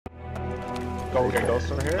Go, we got ghosts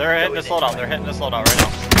over here. They're hitting this loadout. They're hitting this loadout right now.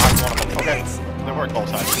 Knocked one of them. Okay. They work both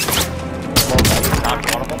sides. Both sides.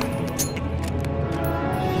 Knocked one of them.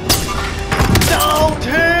 No,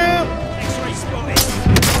 Tim! X-ray spotted.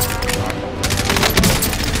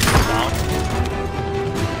 Down.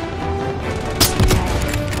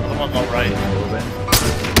 Another one low right.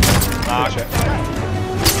 Knocked.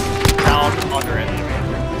 Down, under it.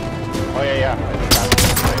 Oh yeah. Knocked.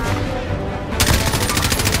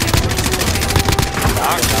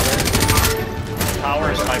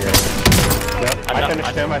 Tower is sniping. Yep. I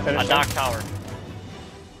finished him. I knocked tower.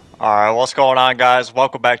 Alright, what's going on, guys?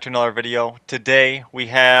 Welcome back to another video. Today we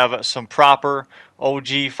have some proper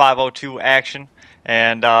OG 502 action.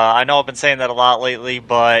 And I know I've been saying that a lot lately,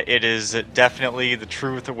 but it is definitely the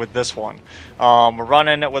truth with this one. We're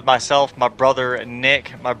running it with myself, my brother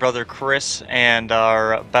Nick, my brother Chris, and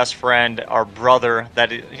our best friend, our brother,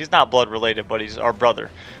 he's not blood related, but he's our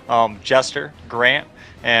brother, Jester, Grant.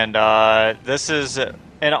 And this is,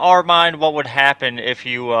 in our mind, what would happen if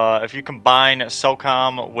you combine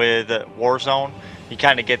SOCOM with Warzone. You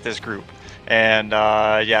kind of get this group. And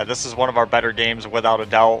yeah, this is one of our better games without a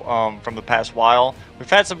doubt from the past while. We've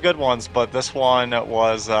had some good ones, but this one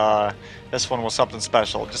was something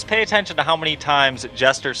special. Just pay attention to how many times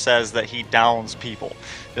Jester says that he downs people.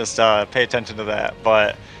 Just pay attention to that.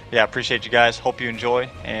 But yeah, appreciate you guys. Hope you enjoy,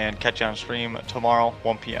 and catch you on stream tomorrow,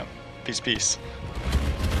 1 p.m. Peace, peace.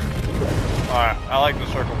 Alright, I like the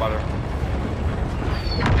circle better.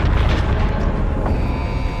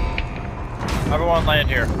 Everyone land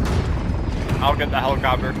here. I'll get the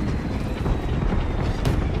helicopter.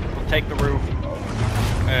 We'll take the roof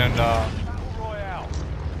and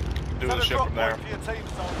do the ship from there.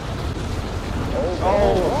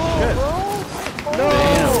 Oh shit! No!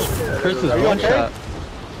 Damn. Chris is one okay? shot.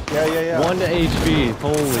 Yeah. 1 to HP.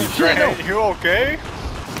 Holy shit. You okay?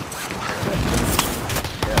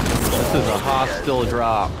 This is a hostile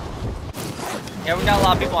drop. Yeah, we got a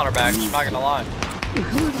lot of people on our backs, I'm not gonna lie.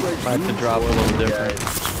 Might have to drop a little different.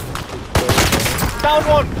 Down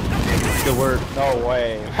one! Good work. No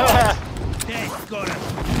way. Got him.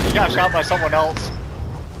 He got shot by someone else.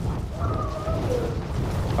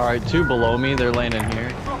 Alright, 2 below me. They're landing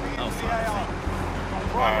here.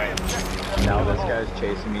 Alright. Now this guy's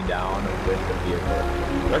chasing me down with the vehicle.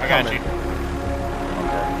 They're I got coming. you.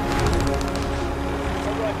 Okay.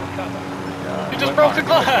 He just broke the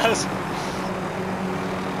glass!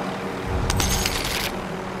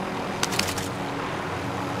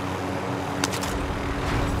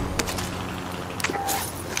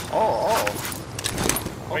 Oh.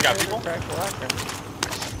 We got people? Yeah,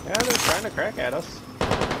 they're trying to crack at us.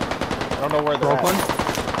 I don't know where they're Broke at. one.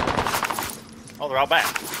 Oh, they're out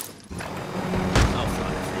back.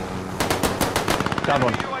 Down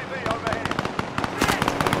one.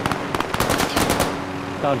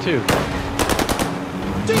 Down 2.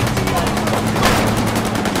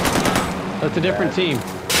 That's a different team.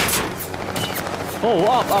 Oh,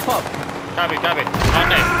 up. Copy. On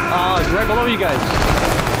name. It's right below you guys.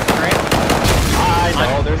 I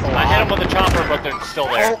know, there's a lot. I hit him with the chopper, but they're still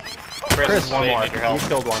there. Oh. Chris, One more. need your help. You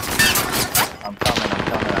killed one. I'm coming. I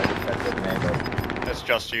just got the commando. It's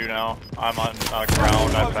just you now. I'm on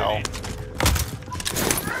ground. I fell.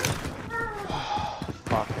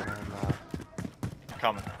 Fuck. I'm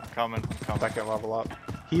coming. Second level up.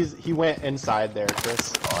 He went inside there,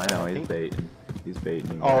 Chris. Oh, I know. He's baiting. He's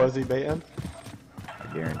baiting. You Oh, guys. is he baiting? I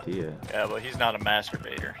guarantee it. Yeah, but he's not a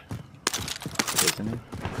masturbator. Isn't he?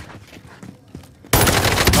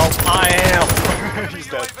 Oh, I am. He's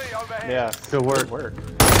dead. Yeah. Good work.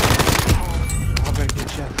 I'm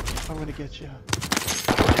gonna get you.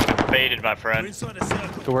 Baited, my We're friend. inside the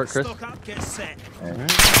circle. Good work, Chris. Stock up, get set. Oh,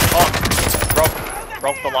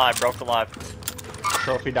 broke the live.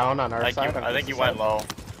 Trophy down on our side. I think you went low.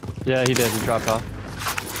 Yeah, he did. He dropped off.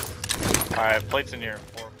 Alright, plates in here.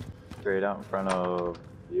 Straight out in front of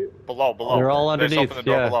you. Below. They're all Just underneath, open the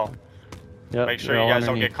door yeah. below. Yep, Make sure they're you all guys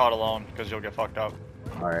don't underneath. get caught alone, because you'll get fucked up.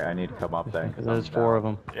 Alright, I need to come up then. Because there's 4 of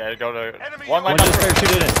them. Yeah, go to One line just up.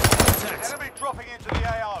 parachuted in.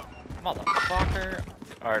 Motherfucker.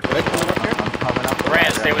 Alright, I'm coming up.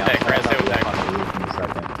 Grant, stay with Nick. Grant, stay with Nick. On the roof in a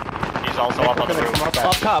second. He's also up on the roof.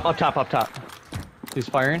 Up top. He's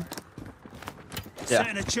firing. Yeah.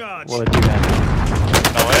 Setting a charge. What did you have?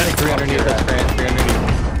 No hit. 3 underneath us, Grant. 3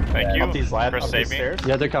 underneath. Thank you. Up these ladders, Chris, up save these me. stairs.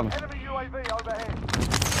 Yeah, they're coming.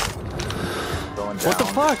 Going down. What the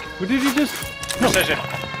fuck? What did you just... Precision.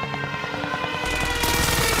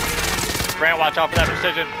 Grant, watch out for that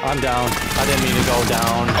precision. I'm down. I didn't mean to go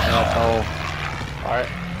down. Alright.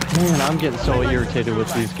 Man, I'm getting so irritated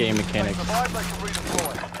with these game mechanics.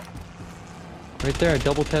 Right there, I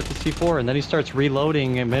double tap the C4, and then he starts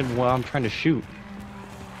reloading and then while I'm trying to shoot.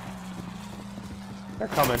 They're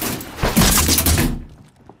coming.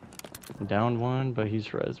 Down one, but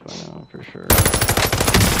he's res by now for sure.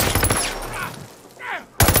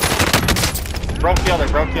 Broke the other,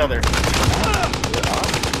 broke the other.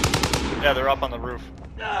 Yeah, they're up on the roof.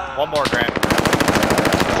 One more, Grant.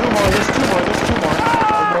 Two more, there's two more.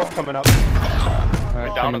 They're both coming up.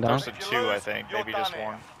 Alright, Down coming to down. close to two, I think. Maybe just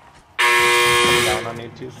one. Coming down on me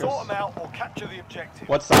too, Chris. Sort them out or capture the objective.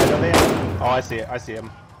 What side are they on? Oh, I see it. I see him.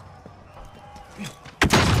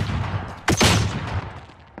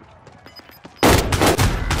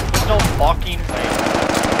 There's no fucking way.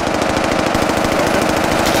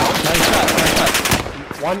 Nice shot, nice shot.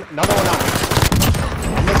 Another one on me.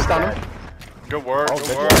 I'm gonna stun him. Good work, Oh, good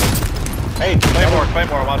good work. Hey,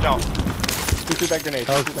 Claymore, watch out. Two back grenades.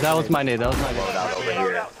 That was my nade, that was my nade. Loadout over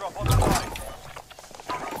here. Loadout drop on the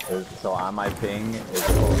way. So on my ping is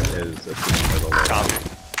a team with a loadout.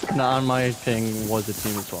 Copy. No, on my ping was a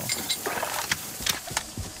team as well.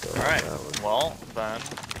 Alright, well, then.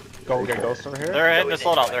 Go get Ghost over here. They're hitting this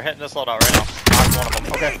loadout, right now. Knocked one of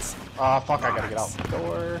them. Okay. Fuck, I gotta get out the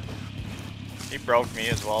door. He broke me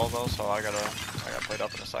as well, though, so I gotta plate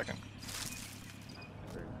up in a second.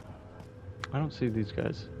 I don't see these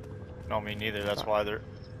guys. No, me neither. That's why they're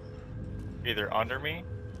either under me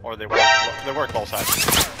or they work both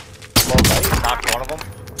sides. Knocked one of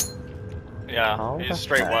them. Yeah, he's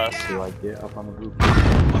straight west. Do I get up on the roof?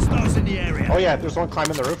 Hostiles in the area. Oh yeah, there's one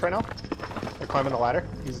climbing the roof right now. They're climbing the ladder.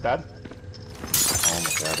 He's dead. Oh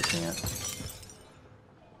my god, I can't.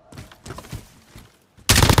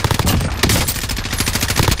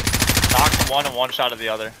 Knocked one and one shot of the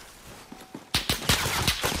other.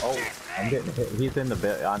 Oh, I'm getting hit. He's in the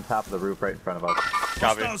bit on top of the roof right in front of us.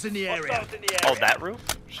 Copy. Hostiles in the area. Oh, that roof?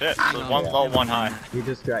 Shit. So there's one low, one high. He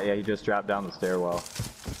just dropped down the stairwell.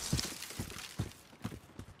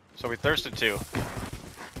 So we thirsted two.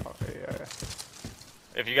 Okay, yeah.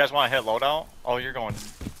 If you guys want to hit loadout, oh, you're going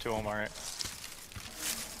to them, alright.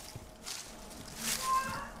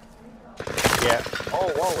 Yeah.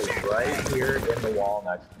 Oh, whoa, he's right here in the wall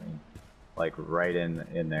next to me. Like right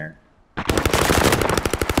in there.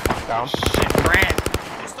 Down. Shit, Grant.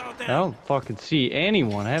 Hostile I down. don't fucking see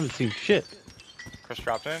anyone. I haven't seen shit. Chris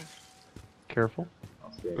dropped in, Careful.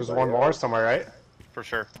 There's one more somewhere, right? for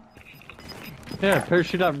sure. Yeah,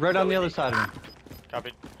 parachute up right on the other side of him.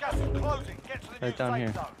 Copy. Gas is closing. Get to the Right new down safe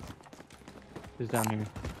here. zone. He's down here.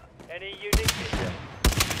 Any units?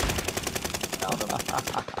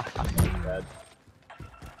 Dead.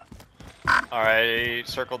 Alright,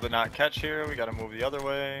 circle did not catch here. We gotta move the other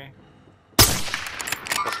way.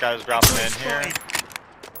 This guy's dropping in here.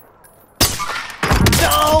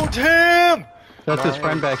 Downed him! That's his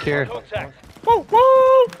friend back here. Contact. Woo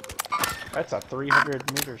woo! That's a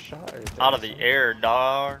 300-meter shot right there. Out of the air,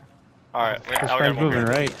 dog. Alright, His now we gotta friend's move moving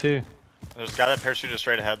here. right too. There's a guy that parachuted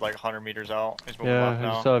straight ahead, like 100 meters out. He's moving Yeah, left I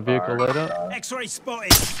now. just saw a vehicle lit up. X-ray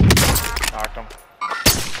spotted. Knocked him.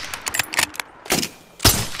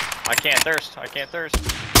 I can't thirst.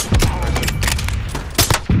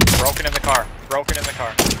 Broken in the car.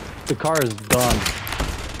 The car is done.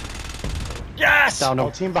 Yes! Down Oh,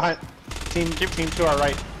 him. team behind. Team to our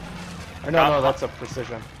right. Or no, that's a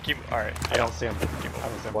precision. Alright. I don't see him. I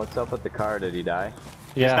don't see him. What's up with the car? Did he die?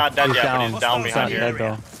 Yeah, He's not dead he's yet, down. but he's down He's behind He's here. not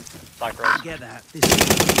dead though. Black Rose. Get that. This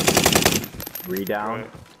Redown?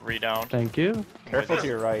 Redown. Thank you. Careful to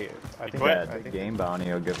your right. I think. quit? I Yeah, the think game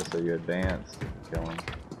bounty will give us a advance. Kill him.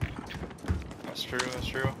 That's true.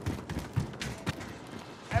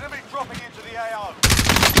 Enemy dropping into the AO.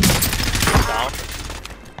 Down.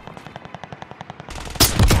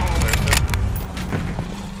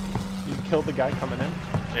 you killed the guy coming in.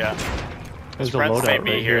 Yeah. His There's a friends may loadout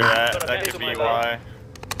be right here. here. That could be why.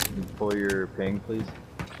 Can you pull your ping, please?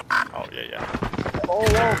 Oh, yeah. Oh,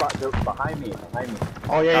 whoa, behind me.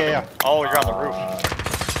 Oh yeah. Oh, you're on the roof.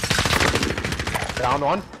 Down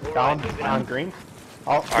one. Down on green.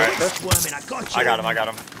 Oh, Alright. this. worming. I got you. I got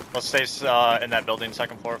him. Let's stay in that building,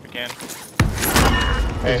 second floor if we can.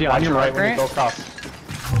 Hey, Is he on watch your your right mark, when you go across.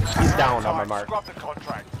 He's down on my mark. Scrub the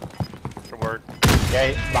contract. Good work. Yeah,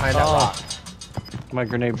 he's behind that Oh. rock. My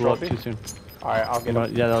grenade blew up Trophy? too soon. Alright, I'll get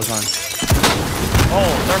him. Yeah, that was mine. Oh,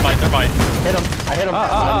 thermite. Hit him. I hit him.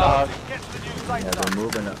 Get to the new safe Yeah, zone. they're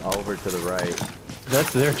moving over to the right.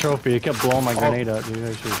 That's their trophy. It kept blowing my grenade up, dude.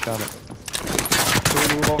 I should have shot it.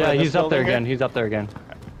 Yeah, he's up there again. He's up there again.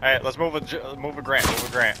 Alright, let's move a Grant.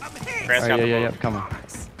 Grant's I'm hit. got Alright, the yeah, move. coming.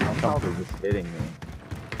 How they're just hitting me.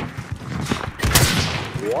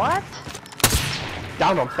 What?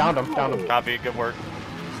 Down him. Copy, good work.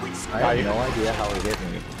 I have no idea how he hit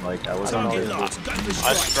me. Like, I wasn't Target always... locked. Gun for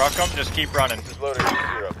I strike. struck him, just keep running. This is loaded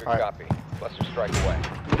at 0. Good Alright. copy. Cluster strike away.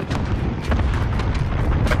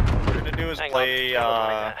 What we're gonna do is Hang on. play, Never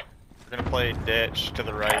mind that. we're gonna play ditch to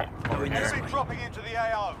the right over Going this here. way. Dropping into the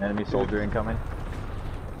AO. Enemy soldier incoming.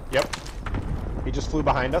 Yep. He just flew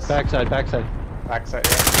behind us. Backside, backside. Backside,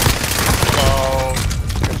 yeah.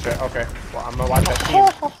 Hello. Good shit. Okay. Well, I'm gonna watch that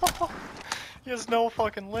team. He has no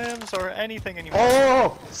fucking limbs or anything anymore.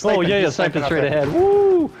 Oh! Oh Sniping. yeah, yeah, He's sniping up straight there. ahead.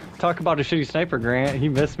 Woo! Talk about a shitty sniper, Grant. He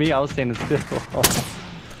missed me. I was standing still.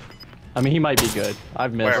 I mean, he might be good.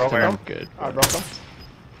 I've missed Where, him. where? I'm good. I broke him.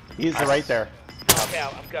 He's right there. Knock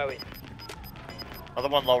out. I'm going. Other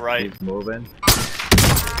one low right. He's moving.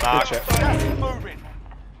 Knock. shit. Gas is moving.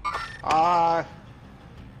 Ah,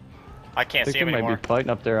 I can't I think see he him might anymore. be fighting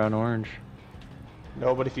up there on orange.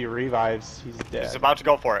 no, but if he revives, he's dead. He's about to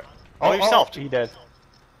go for it. Oh, you selfed. He did.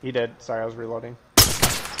 He did. Sorry, I was reloading.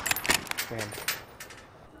 Damn.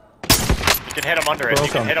 You can hit him under it. You Broke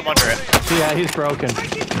can him. hit him under it. Yeah, he's broken.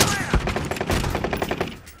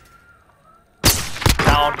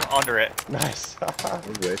 Down under it. Nice. I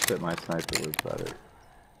wish that my sniper was better.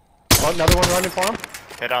 Oh, another one running for him.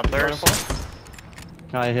 Hit on Running third. for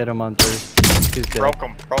him. I hit him on third. He's dead. Broke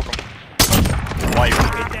him. Broke him. Wipe.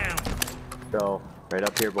 Get down. So, right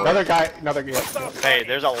up here, boys. Another guy. Another guy. Hey,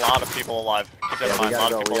 there's a lot of people alive. Keep that in Yeah, we mind. A lot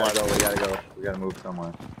gotta of go, people we gotta alive. go, we gotta go. We gotta move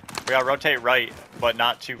somewhere. We gotta rotate right, but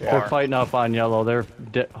not too Yeah. They're far. fighting up on yellow. They're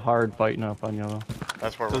hard fighting up on yellow.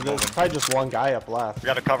 That's where So we're there's moving. probably just one guy up left. We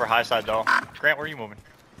gotta cover high side though. Grant, where are you moving?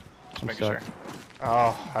 Just I'm making sorry. sure.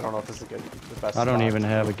 Oh, I don't know if this is the best. I don't spot. even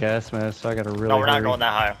have a gas mask, so I gotta really. No, we're not hurry. going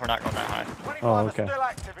that high. We're not going that high. 25 okay. are still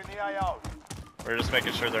active in the AO. We're just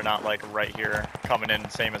making sure they're not like right here, coming in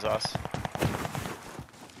same as us.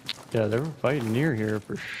 Yeah, they're fighting near here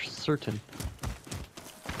for certain.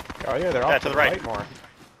 Oh yeah, they're Yeah, off to the right. more.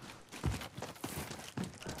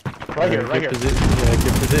 Right here, right here. Yeah,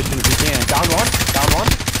 good position if you can. Down one. Down one.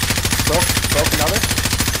 Broke another.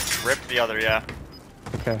 Rip the other, yeah.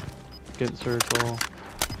 Okay. Get in circle.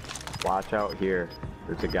 Watch out here.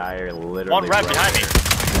 There's a guy literally. One red behind me.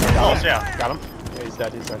 Close, yeah. Got him. Yeah, he's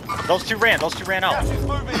dead. He's dead. Those two ran out. Gas is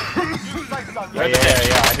moving. Use safe zone. Yeah,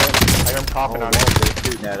 yeah. I hear him Oh, coughing whoa, on me. they're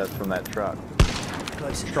shooting at us from that truck.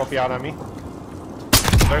 Trophy out on me.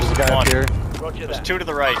 There's Guy up one. here. Roger There's that. two to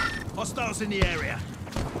the right. Hostiles in the area.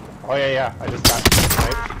 Oh yeah. I just got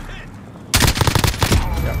sniped.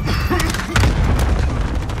 Yep.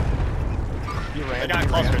 He ran. They got he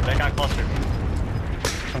clustered. ran. They got clustered.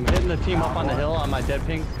 I'm hitting the team up on the hill on my dead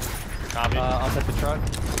ping. Copy. Up at the truck.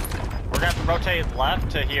 We're gonna have to rotate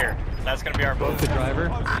left to here. That's gonna be our Broke move. the driver.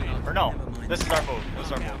 Or no, this is our move. This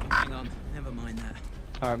is our move. Hang on. Never mind that.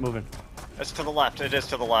 Alright, moving. It's to the left. It is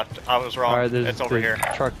to the left. I was wrong. Alright, there's It's over the here.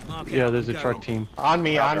 truck. Okay, Yeah, there's a go. truck team. On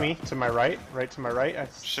me. To my right. Right to my right.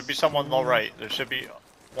 Should be someone low right. There should be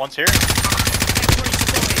one's here.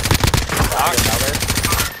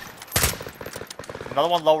 Another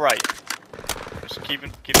one low right. Just keep in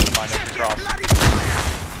mind as we cross.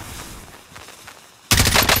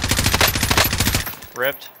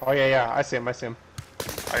 Ripped. Oh yeah. I see him. I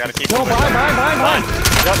gotta keep No, moving. behind!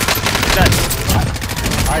 Yep. He's dead.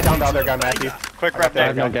 I downed the other guy, Matthew. Quick I rep got I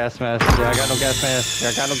have there. no gas mask. Yeah, I got no gas mask.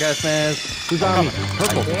 I got no gas mask. Who's on me?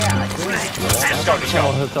 Purple. Just go, just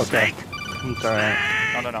Oh, go. it's okay. It's alright.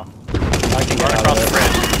 No. I can get Run out across of the there.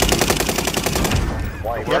 bridge.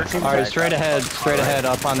 White. Yep, team Alright, straight ahead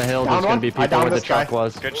up on the hill. Down There's gonna one. be I people downed where the this guy. truck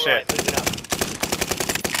was. Good All shit. right, moving up.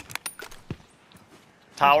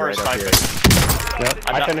 Tower He's is right up sniping. Yep.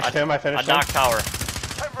 I finished him. I I finished him. knocked tower.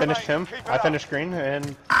 Finished him. I finished green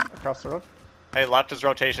and across the road. Hey, left is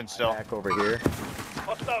rotation still. Back over here.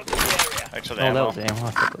 Hostiles in the area. Thanks for the Oh, that ammo. was ammo.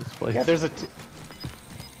 I thought that was place. Yeah, there's a.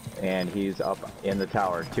 And he's up in the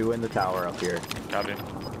tower. 2 in the tower up here. Copy.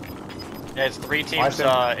 Yeah, it's 3 teams,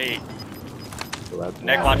 Watch him. 8. So that's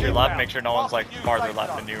Nick, watch your left. Make sure no one's like farther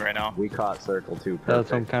left than you right now. we caught circle 2. That's what I'm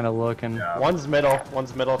Perfect. kind of looking. One's middle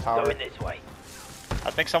tower. Going this way. I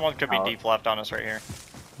think someone could be Oh. deep left on us right here.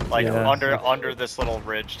 Like Yeah. under this little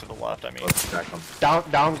ridge to the left. I mean, Let's check him.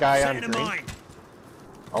 Down guy on Setting a green. mine.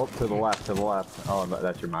 Oh, to the left. Oh, no,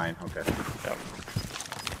 that's your mine. Okay. yep.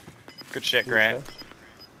 Good shit, Grant.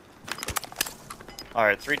 All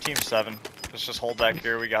right, 3 teams 7. Let's just hold back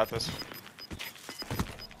here. We got this.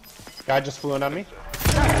 Guy just flew in on me.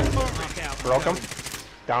 Knock out. Broke him.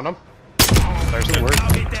 Down him. There's the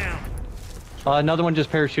Target down. Another one just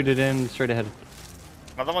parachuted in straight ahead.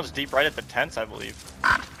 Another one's deep right at the tents, I believe.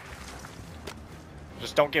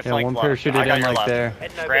 Just don't get Yeah, flanked one left. parachuted I got in your like left. there.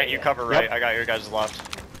 Heading over Grant, here. you cover right. Yep. I got your guys'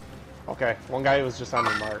 left. Okay. One guy was just on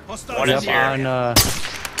the mark. Hostiles One in is the here. area. On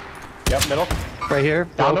Yep, middle. Right here.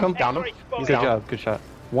 Down Broke him, him. down him. He's Good down. job. Good shot.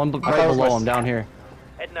 One right thought it was below my him down here.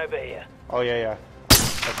 Heading over here. Oh, yeah.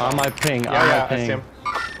 On my ping. Yeah, on yeah, my I ping. see him.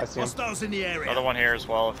 I see him. Hostiles in the area. Another one here as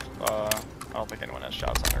well. If, I don't think anyone has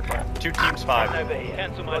shots on her. But 2 teams 5. Heading over here.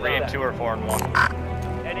 Cancel my 3 and 2 or 4 and 1.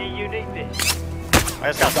 Any you need this. I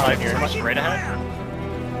just got sniped here. Straight ahead.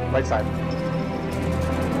 Right side.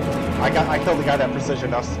 I killed the guy that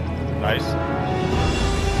precisioned us. Nice.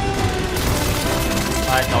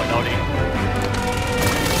 No need.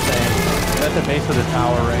 He's at the base of the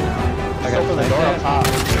tower right now. He's open the door up top.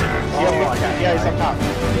 Yeah, he's up top.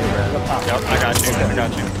 He's up top. Yep, I got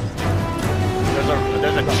you.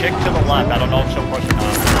 There's a chick to the left. I don't know if she'll push or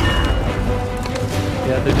not.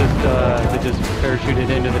 Yeah, they just parachuted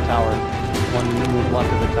into the tower. One moved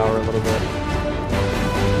left of the tower a little bit.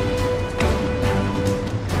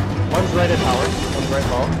 One's right at tower. One's right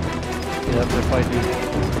low. Yep, they're fighting.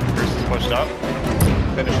 First is pushed up.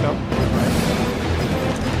 Finished him.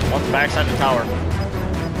 One's backside the tower.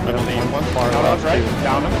 I believe. One's far Down left. right. Too.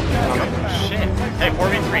 Down him. Shit. Hey,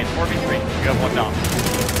 4v3. It's 4v3. You have one down.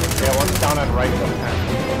 Yeah, one's down on right.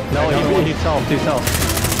 No, he's self. He's self.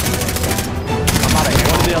 I'm out of here.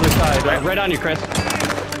 One to the other side. Right on you, Chris.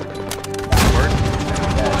 Backward.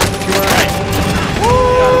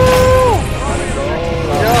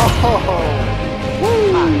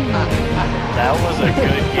 That was a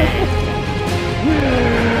good game.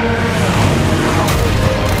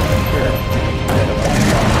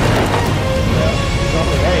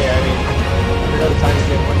 Hey, I mean, every other time you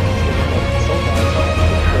get one, it's so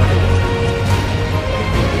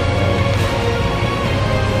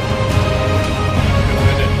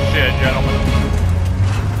Good shit, gentlemen.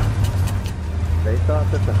 They thought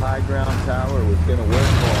that the high ground tower was gonna work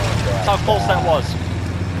for them. That's how close that was.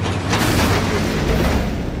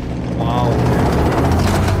 Wow.